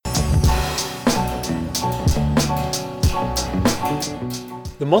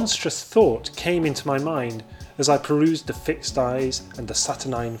The monstrous thought came into my mind as I perused the fixed eyes and the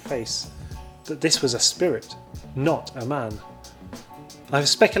saturnine face, that this was a spirit, not a man. I have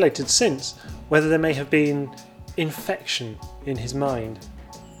speculated since whether there may have been infection in his mind.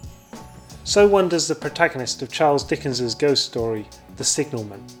 So wonders the protagonist of Charles Dickens's ghost story, The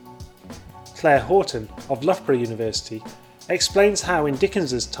Signalman. Claire Horton of Loughborough University explains how in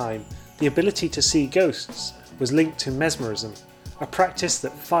Dickens's time the ability to see ghosts was linked to mesmerism, a practice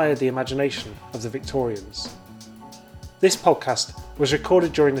that fired the imagination of the Victorians. This podcast was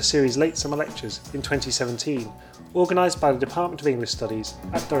recorded during the series Late Summer Lectures in 2017, organised by the Department of English Studies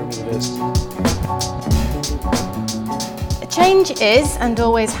at Durham University. Change is, and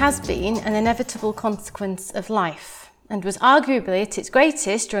always has been, an inevitable consequence of life, and was arguably at its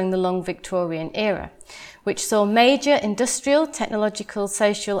greatest during the long Victorian era, which saw major industrial, technological,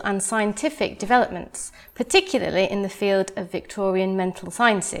 social and scientific developments, particularly in the field of Victorian mental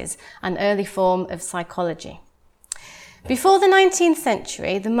sciences, an early form of psychology. Before the 19th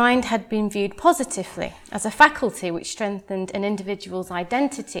century, the mind had been viewed positively as a faculty which strengthened an individual's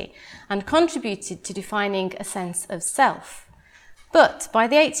identity and contributed to defining a sense of self. But by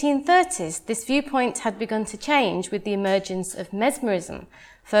the 1830s, this viewpoint had begun to change with the emergence of mesmerism,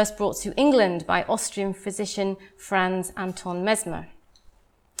 first brought to England by Austrian physician Franz Anton Mesmer.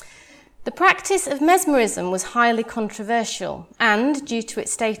 The practice of mesmerism was highly controversial, and due to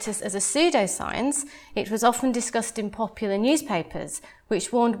its status as a pseudoscience, it was often discussed in popular newspapers,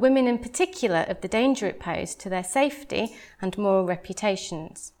 which warned women in particular of the danger it posed to their safety and moral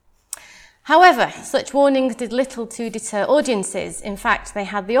reputations. However, such warnings did little to deter audiences. In fact, they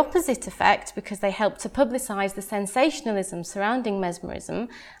had the opposite effect because they helped to publicise the sensationalism surrounding mesmerism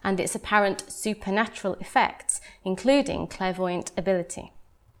and its apparent supernatural effects, including clairvoyant ability.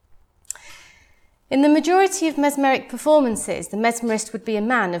 In the majority of mesmeric performances, the mesmerist would be a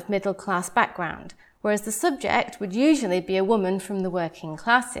man of middle-class background, whereas the subject would usually be a woman from the working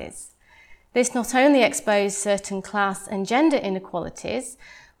classes. This not only exposed certain class and gender inequalities,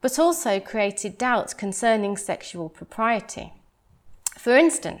 but also created doubts concerning sexual propriety. For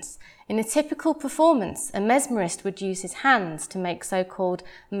instance, in a typical performance, a mesmerist would use his hands to make so-called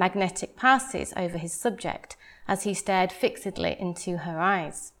magnetic passes over his subject as he stared fixedly into her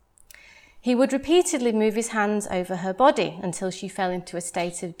eyes. He would repeatedly move his hands over her body until she fell into a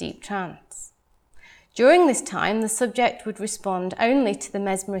state of deep trance. During this time, the subject would respond only to the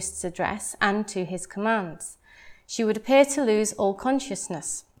mesmerist's address and to his commands. She would appear to lose all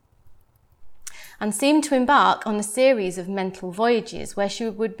consciousness and seem to embark on a series of mental voyages where she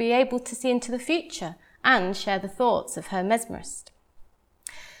would be able to see into the future and share the thoughts of her mesmerist.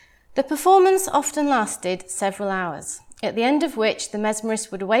 The performance often lasted several hours, at the end of which the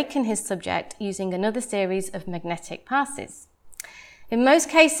mesmerist would awaken his subject using another series of magnetic passes. In most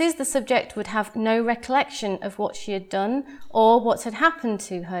cases, the subject would have no recollection of what she had done or what had happened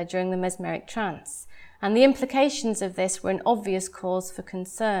to her during the mesmeric trance, and the implications of this were an obvious cause for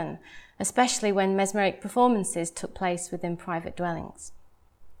concern, especially when mesmeric performances took place within private dwellings.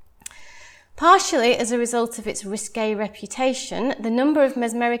 Partially as a result of its risque reputation, the number of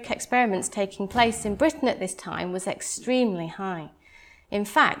mesmeric experiments taking place in Britain at this time was extremely high. In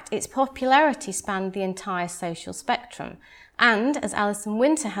fact, its popularity spanned the entire social spectrum, and, as Alison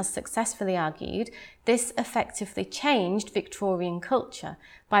Winter has successfully argued, this effectively changed Victorian culture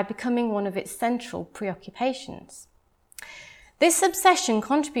by becoming one of its central preoccupations. This obsession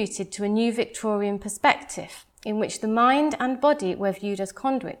contributed to a new Victorian perspective, in which the mind and body were viewed as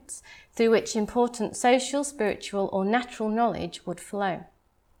conduits, through which important social, spiritual or natural knowledge would flow.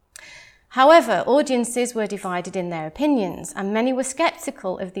 However, audiences were divided in their opinions, and many were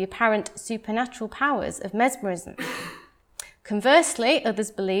sceptical of the apparent supernatural powers of mesmerism. Conversely, others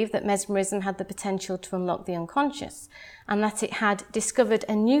believed that mesmerism had the potential to unlock the unconscious, and that it had discovered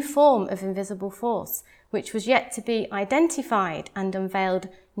a new form of invisible force, which was yet to be identified and unveiled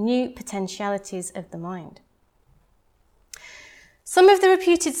new potentialities of the mind. Some of the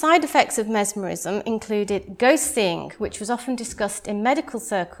reputed side effects of mesmerism included ghost seeing, which was often discussed in medical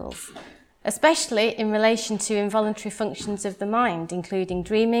circles, especially in relation to involuntary functions of the mind, including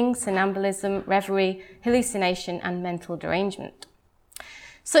dreaming, somnambulism, reverie, hallucination, and mental derangement.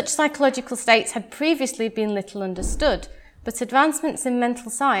 Such psychological states had previously been little understood, but advancements in mental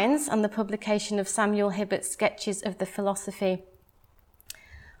science and the publication of Samuel Hibbert's Sketches of the Philosophy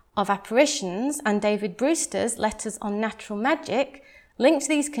of Apparitions and David Brewster's Letters on Natural Magic linked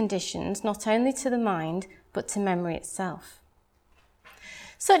these conditions not only to the mind, but to memory itself.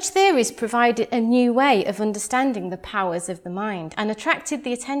 Such theories provided a new way of understanding the powers of the mind and attracted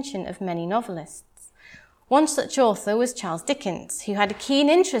the attention of many novelists. One such author was Charles Dickens, who had a keen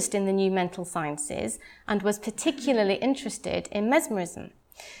interest in the new mental sciences and was particularly interested in mesmerism.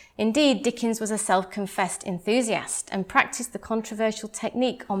 Indeed, Dickens was a self-confessed enthusiast and practiced the controversial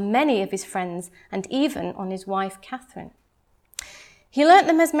technique on many of his friends and even on his wife, Catherine. He learnt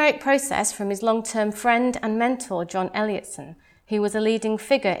the mesmeric process from his long-term friend and mentor, John Elliotson, who was a leading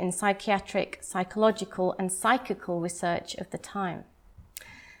figure in psychiatric, psychological and psychical research of the time.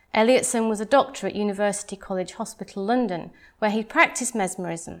 Elliotson was a doctor at University College Hospital, London, where he practiced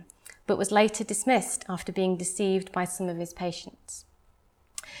mesmerism, but was later dismissed after being deceived by some of his patients.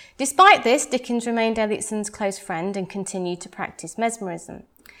 Despite this, Dickens remained Elliotson's close friend and continued to practice mesmerism.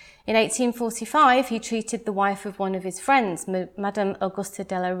 In 1845, he treated the wife of one of his friends, Madame Augusta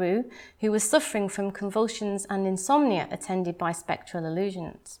de la Rue, who was suffering from convulsions and insomnia attended by spectral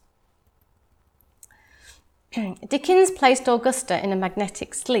illusions. Dickens placed Augusta in a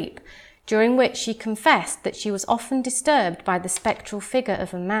magnetic sleep, during which she confessed that she was often disturbed by the spectral figure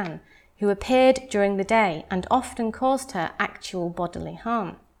of a man who appeared during the day and often caused her actual bodily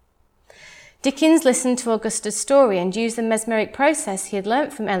harm. Dickens listened to Augusta's story and used the mesmeric process he had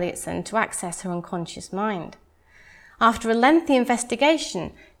learnt from Elliotson to access her unconscious mind. After a lengthy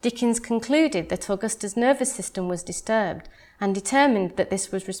investigation, Dickens concluded that Augusta's nervous system was disturbed and determined that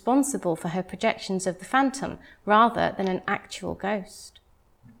this was responsible for her projections of the phantom rather than an actual ghost.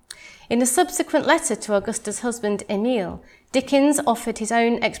 In a subsequent letter to Augusta's husband, Emile, Dickens offered his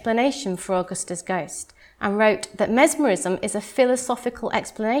own explanation for Augusta's ghost and wrote that mesmerism is a philosophical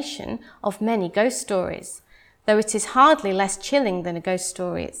explanation of many ghost stories, though it is hardly less chilling than a ghost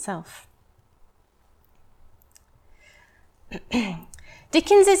story itself.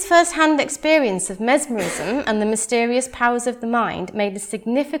 Dickens's first-hand experience of mesmerism and the mysterious powers of the mind made a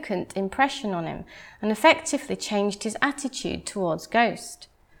significant impression on him and effectively changed his attitude towards ghosts.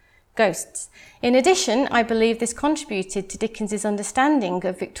 In addition, I believe this contributed to Dickens's understanding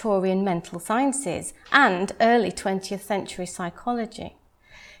of Victorian mental sciences and early 20th century psychology.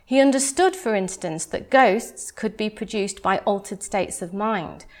 He understood, for instance, that ghosts could be produced by altered states of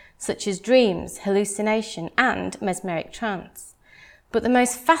mind, such as dreams, hallucination, and mesmeric trance. But the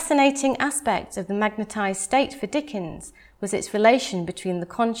most fascinating aspect of the magnetized state for Dickens was its relation between the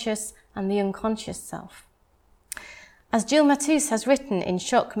conscious and the unconscious self. As Gilles Matthus has written in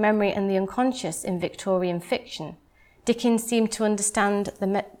Shock, Memory and the Unconscious in Victorian Fiction, Dickens seemed to understand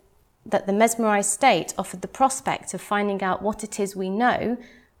that the mesmerized state offered the prospect of finding out what it is we know,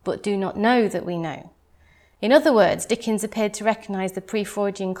 but do not know that we know. In other words, Dickens appeared to recognize the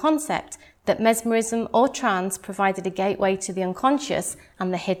pre-Freudian concept that mesmerism or trance provided a gateway to the unconscious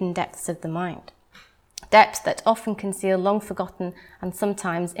and the hidden depths of the mind, depths that often conceal long-forgotten and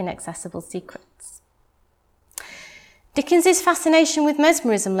sometimes inaccessible secrets. Dickens's fascination with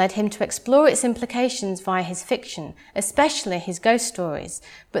mesmerism led him to explore its implications via his fiction, especially his ghost stories,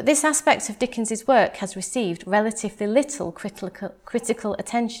 but this aspect of Dickens's work has received relatively little critical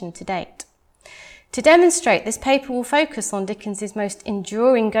attention to date. To demonstrate, this paper will focus on Dickens's most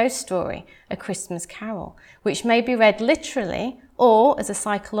enduring ghost story, A Christmas Carol, which may be read literally or as a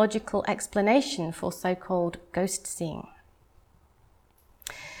psychological explanation for so-called ghost seeing.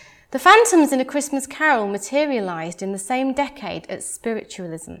 The phantoms in A Christmas Carol materialised in the same decade as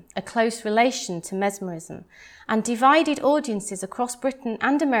spiritualism, a close relation to mesmerism, and divided audiences across Britain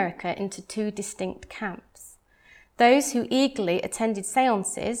and America into two distinct camps. Those who eagerly attended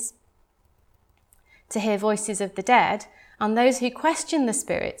séances to hear voices of the dead, and those who questioned the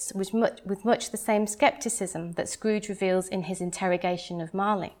spirits with much the same scepticism that Scrooge reveals in his interrogation of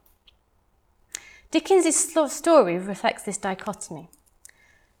Marley. Dickens's story reflects this dichotomy.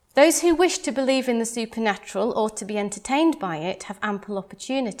 Those who wish to believe in the supernatural or to be entertained by it have ample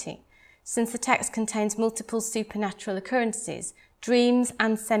opportunity, since the text contains multiple supernatural occurrences, dreams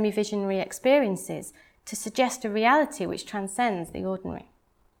and semi-visionary experiences to suggest a reality which transcends the ordinary.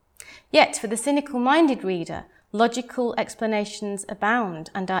 Yet, for the cynical-minded reader, logical explanations abound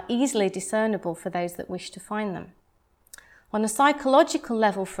and are easily discernible for those that wish to find them. On a psychological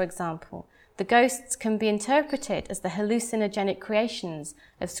level, for example, the ghosts can be interpreted as the hallucinogenic creations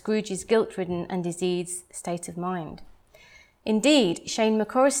of Scrooge's guilt-ridden and diseased state of mind. Indeed, Shane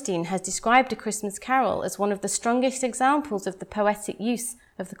McCorstein has described A Christmas Carol as one of the strongest examples of the poetic use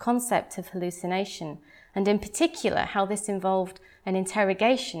of the concept of hallucination, and in particular how this involved an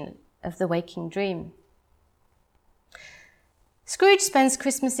interrogation of the waking dream. Scrooge spends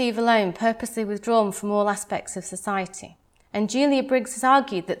Christmas Eve alone, purposely withdrawn from all aspects of society. And Julia Briggs has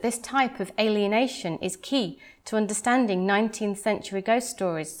argued that this type of alienation is key to understanding 19th century ghost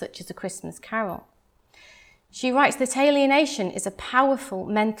stories such as A Christmas Carol. She writes that alienation is a powerful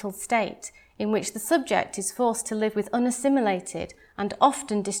mental state in which the subject is forced to live with unassimilated and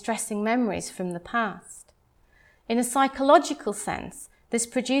often distressing memories from the past. In a psychological sense, this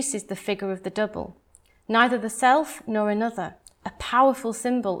produces the figure of the double, neither the self nor another, a powerful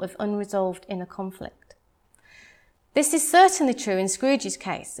symbol of unresolved inner conflict. This is certainly true in Scrooge's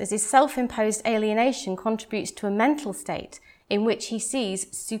case, as his self-imposed alienation contributes to a mental state in which he sees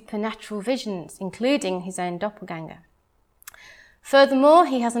supernatural visions, including his own doppelganger. Furthermore,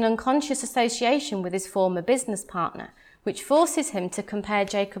 he has an unconscious association with his former business partner, which forces him to compare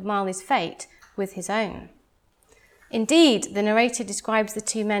Jacob Marley's fate with his own. Indeed, the narrator describes the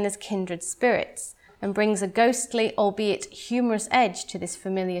two men as kindred spirits and brings a ghostly, albeit humorous edge to this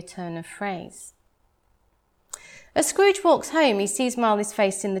familiar turn of phrase. As Scrooge walks home, he sees Marley's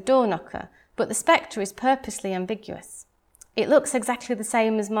face in the door knocker, but the spectre is purposely ambiguous. It looks exactly the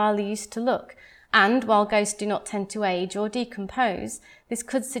same as Marley used to look, and while ghosts do not tend to age or decompose, this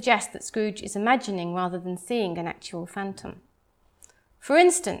could suggest that Scrooge is imagining rather than seeing an actual phantom. For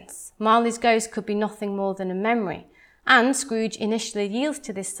instance, Marley's ghost could be nothing more than a memory, and Scrooge initially yields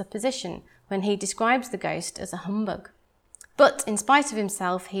to this supposition when he describes the ghost as a humbug. But in spite of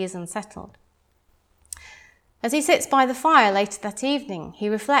himself, he is unsettled. As he sits by the fire later that evening, he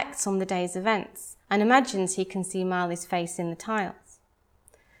reflects on the day's events and imagines he can see Marley's face in the tiles.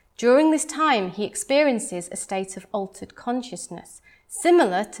 During this time, he experiences a state of altered consciousness,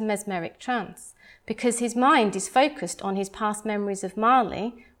 similar to mesmeric trance, because his mind is focused on his past memories of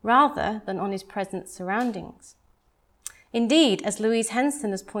Marley rather than on his present surroundings. Indeed, as Louise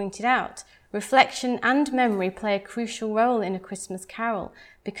Henson has pointed out, reflection and memory play a crucial role in A Christmas Carol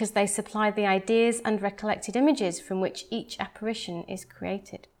because they supply the ideas and recollected images from which each apparition is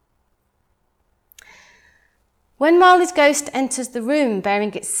created. When Marley's ghost enters the room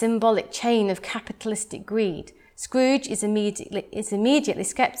bearing its symbolic chain of capitalistic greed, Scrooge is immediately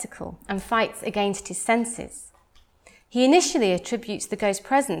sceptical and fights against his senses. He initially attributes the ghost's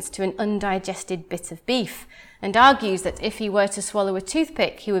presence to an undigested bit of beef and argues that if he were to swallow a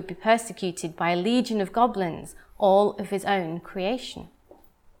toothpick, he would be persecuted by a legion of goblins, all of his own creation.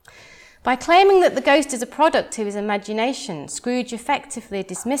 By claiming that the ghost is a product of his imagination, Scrooge effectively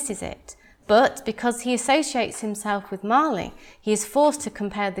dismisses it, but because he associates himself with Marley, he is forced to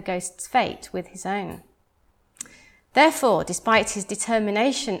compare the ghost's fate with his own. Therefore, despite his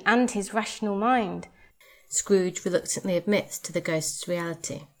determination and his rational mind, Scrooge reluctantly admits to the ghost's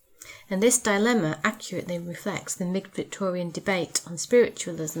reality. And this dilemma accurately reflects the mid-Victorian debate on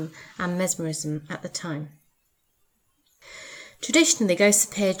spiritualism and mesmerism at the time. Traditionally, ghosts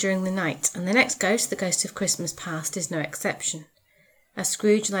appear during the night, and the next ghost, the ghost of Christmas Past, is no exception. As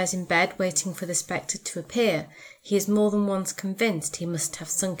Scrooge lies in bed waiting for the spectre to appear, he is more than once convinced he must have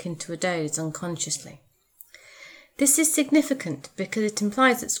sunk into a doze unconsciously. This is significant because it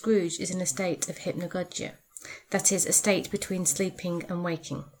implies that Scrooge is in a state of hypnagogia, that is, a state between sleeping and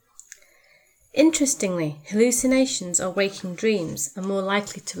waking. Interestingly, hallucinations or waking dreams are more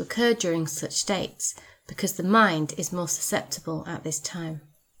likely to occur during such states because the mind is more susceptible at this time.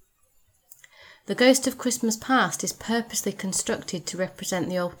 The Ghost of Christmas Past is purposely constructed to represent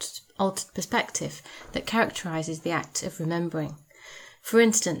the altered perspective that characterises the act of remembering. For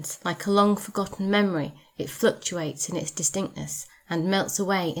instance, like a long-forgotten memory, it fluctuates in its distinctness and melts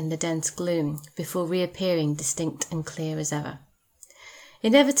away in the dense gloom before reappearing distinct and clear as ever.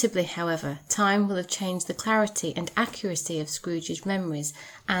 Inevitably, however, time will have changed the clarity and accuracy of Scrooge's memories,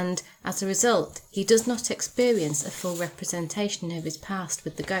 and, as a result, he does not experience a full representation of his past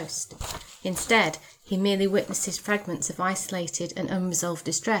with the ghost. Instead, he merely witnesses fragments of isolated and unresolved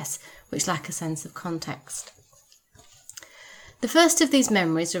distress which lack a sense of context. The first of these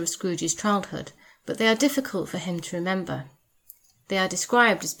memories are of Scrooge's childhood, but they are difficult for him to remember. They are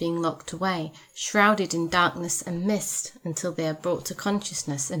described as being locked away, shrouded in darkness and mist, until they are brought to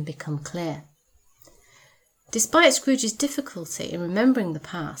consciousness and become clear. Despite Scrooge's difficulty in remembering the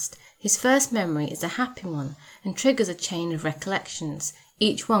past, his first memory is a happy one and triggers a chain of recollections,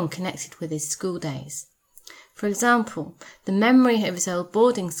 each one connected with his school days. For example, the memory of his old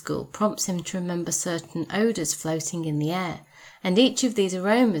boarding school prompts him to remember certain odours floating in the air, and each of these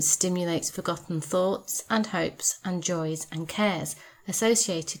aromas stimulates forgotten thoughts and hopes and joys and cares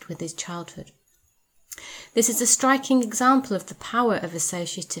associated with his childhood. This is a striking example of the power of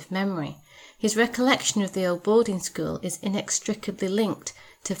associative memory. His recollection of the old boarding school is inextricably linked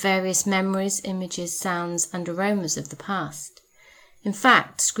to various memories, images, sounds and aromas of the past. In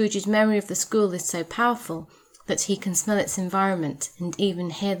fact, Scrooge's memory of the school is so powerful that he can smell its environment and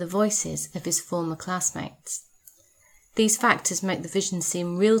even hear the voices of his former classmates. These factors make the vision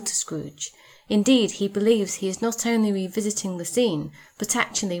seem real to Scrooge. Indeed, he believes he is not only revisiting the scene, but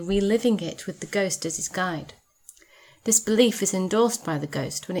actually reliving it with the ghost as his guide. This belief is endorsed by the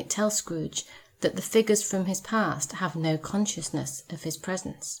ghost when it tells Scrooge that the figures from his past have no consciousness of his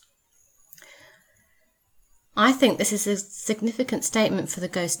presence. I think this is a significant statement for the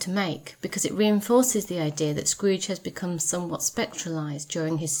ghost to make because it reinforces the idea that Scrooge has become somewhat spectralized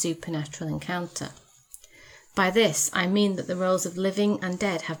during his supernatural encounter. By this, I mean that the roles of living and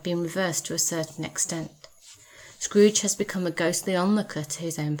dead have been reversed to a certain extent. Scrooge has become a ghostly onlooker to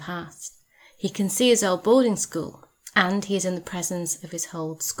his own past. He can see his old boarding school, and he is in the presence of his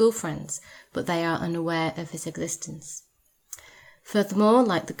old school friends, but they are unaware of his existence. Furthermore,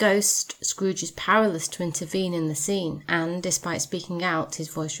 like the ghost, Scrooge is powerless to intervene in the scene, and, despite speaking out, his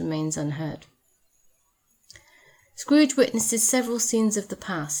voice remains unheard. Scrooge witnesses several scenes of the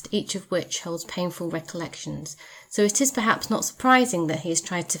past, each of which holds painful recollections, so it is perhaps not surprising that he has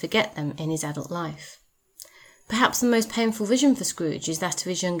tried to forget them in his adult life. Perhaps the most painful vision for Scrooge is that of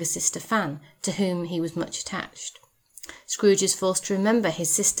his younger sister Fan, to whom he was much attached. Scrooge is forced to remember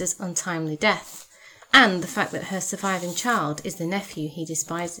his sister's untimely death, and the fact that her surviving child is the nephew he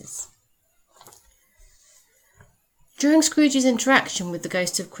despises. During Scrooge's interaction with the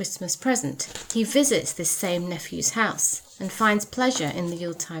ghost of Christmas Present, he visits this same nephew's house and finds pleasure in the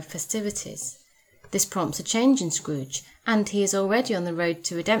Yuletide festivities. This prompts a change in Scrooge, and he is already on the road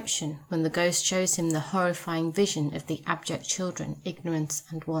to redemption when the ghost shows him the horrifying vision of the abject children, ignorance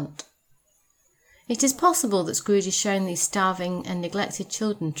and want. It is possible that Scrooge is shown these starving and neglected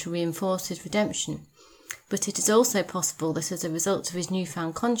children to reinforce his redemption, but it is also possible that as a result of his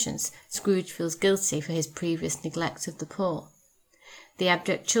newfound conscience, Scrooge feels guilty for his previous neglect of the poor. The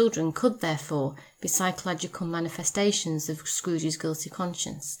abject children could, therefore, be psychological manifestations of Scrooge's guilty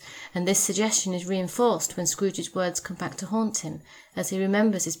conscience, and this suggestion is reinforced when Scrooge's words come back to haunt him, as he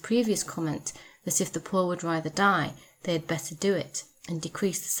remembers his previous comment that if the poor would rather die, they had better do it, and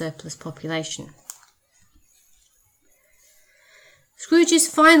decrease the surplus population. Scrooge's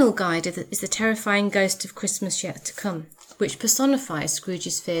final guide is the terrifying ghost of Christmas Yet to Come, which personifies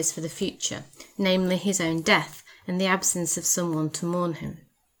Scrooge's fears for the future, namely his own death and the absence of someone to mourn him.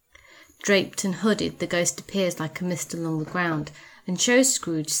 Draped and hooded, the ghost appears like a mist along the ground and shows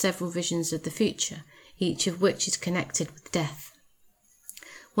Scrooge several visions of the future, each of which is connected with death.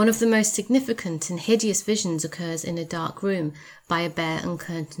 One of the most significant and hideous visions occurs in a dark room by a bare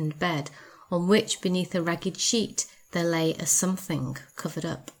uncurtained bed, on which, beneath a ragged sheet, there lay a something covered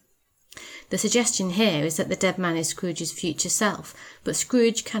up. The suggestion here is that the dead man is Scrooge's future self, but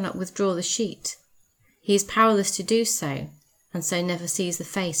Scrooge cannot withdraw the sheet. He is powerless to do so, and so never sees the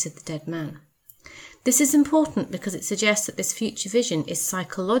face of the dead man. This is important because it suggests that this future vision is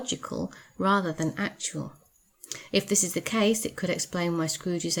psychological rather than actual. If this is the case, it could explain why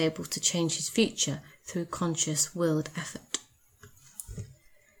Scrooge is able to change his future through conscious willed effort.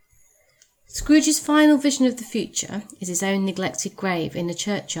 Scrooge's final vision of the future is his own neglected grave in a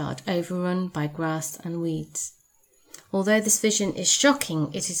churchyard overrun by grass and weeds. Although this vision is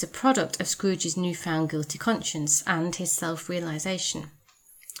shocking, it is a product of Scrooge's newfound guilty conscience and his self-realization.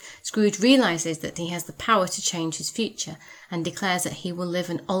 Scrooge realizes that he has the power to change his future and declares that he will live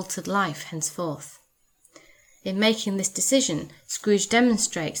an altered life henceforth. In making this decision, Scrooge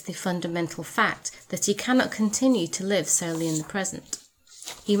demonstrates the fundamental fact that he cannot continue to live solely in the present.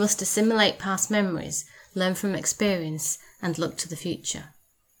 He must assimilate past memories, learn from experience, and look to the future.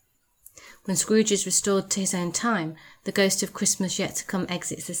 When Scrooge is restored to his own time, the ghost of Christmas Yet to Come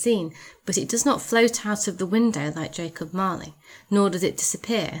exits the scene, but it does not float out of the window like Jacob Marley, nor does it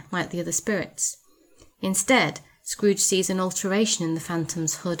disappear like the other spirits. Instead, Scrooge sees an alteration in the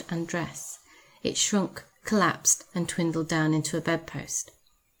phantom's hood and dress. It shrunk, collapsed, and dwindled down into a bedpost.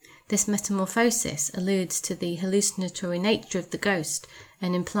 This metamorphosis alludes to the hallucinatory nature of the ghost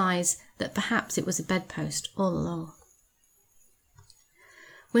and implies that perhaps it was a bedpost all along.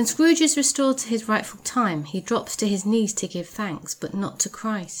 When Scrooge is restored to his rightful time, he drops to his knees to give thanks, but not to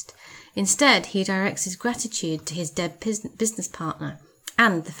Christ. Instead, he directs his gratitude to his dead business partner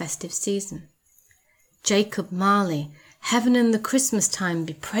and the festive season. Jacob Marley, heaven and the Christmas time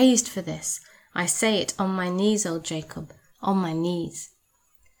be praised for this. I say it on my knees, old Jacob, on my knees.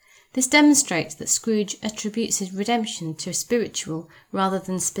 This demonstrates that Scrooge attributes his redemption to spiritual rather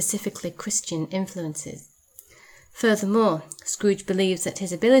than specifically Christian influences. Furthermore, Scrooge believes that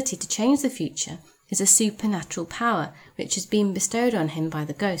his ability to change the future is a supernatural power which has been bestowed on him by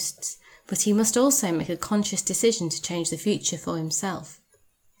the ghosts, but he must also make a conscious decision to change the future for himself.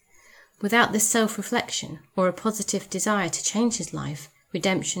 Without this self-reflection or a positive desire to change his life,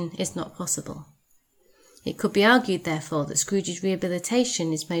 redemption is not possible. It could be argued, therefore, that Scrooge's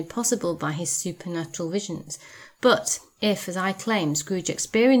rehabilitation is made possible by his supernatural visions. But if, as I claim, Scrooge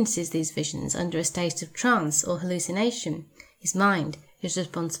experiences these visions under a state of trance or hallucination, his mind is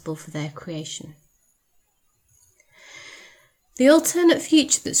responsible for their creation. The alternate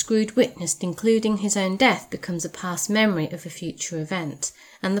future that Scrooge witnessed, including his own death, becomes a past memory of a future event,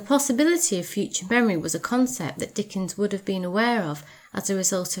 and the possibility of future memory was a concept that Dickens would have been aware of as a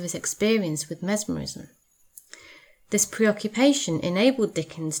result of his experience with mesmerism. This preoccupation enabled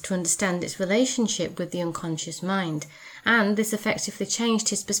Dickens to understand its relationship with the unconscious mind, and this effectively changed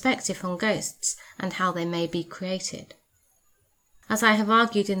his perspective on ghosts and how they may be created. As I have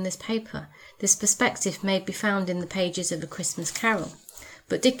argued in this paper, this perspective may be found in the pages of A Christmas Carol,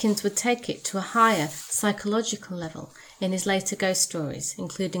 but Dickens would take it to a higher psychological level in his later ghost stories,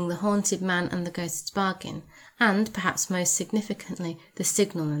 including The Haunted Man and The Ghost's Bargain, and, perhaps most significantly, The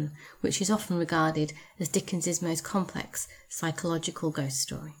Signalman, which is often regarded as Dickens's most complex psychological ghost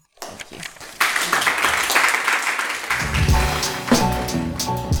story. Thank you.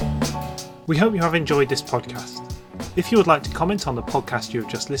 We hope you have enjoyed this podcast. If you would like to comment on the podcast you have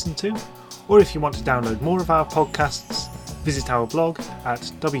just listened to, or if you want to download more of our podcasts, visit our blog at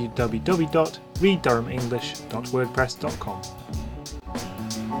www.readdurhamenglish.wordpress.com.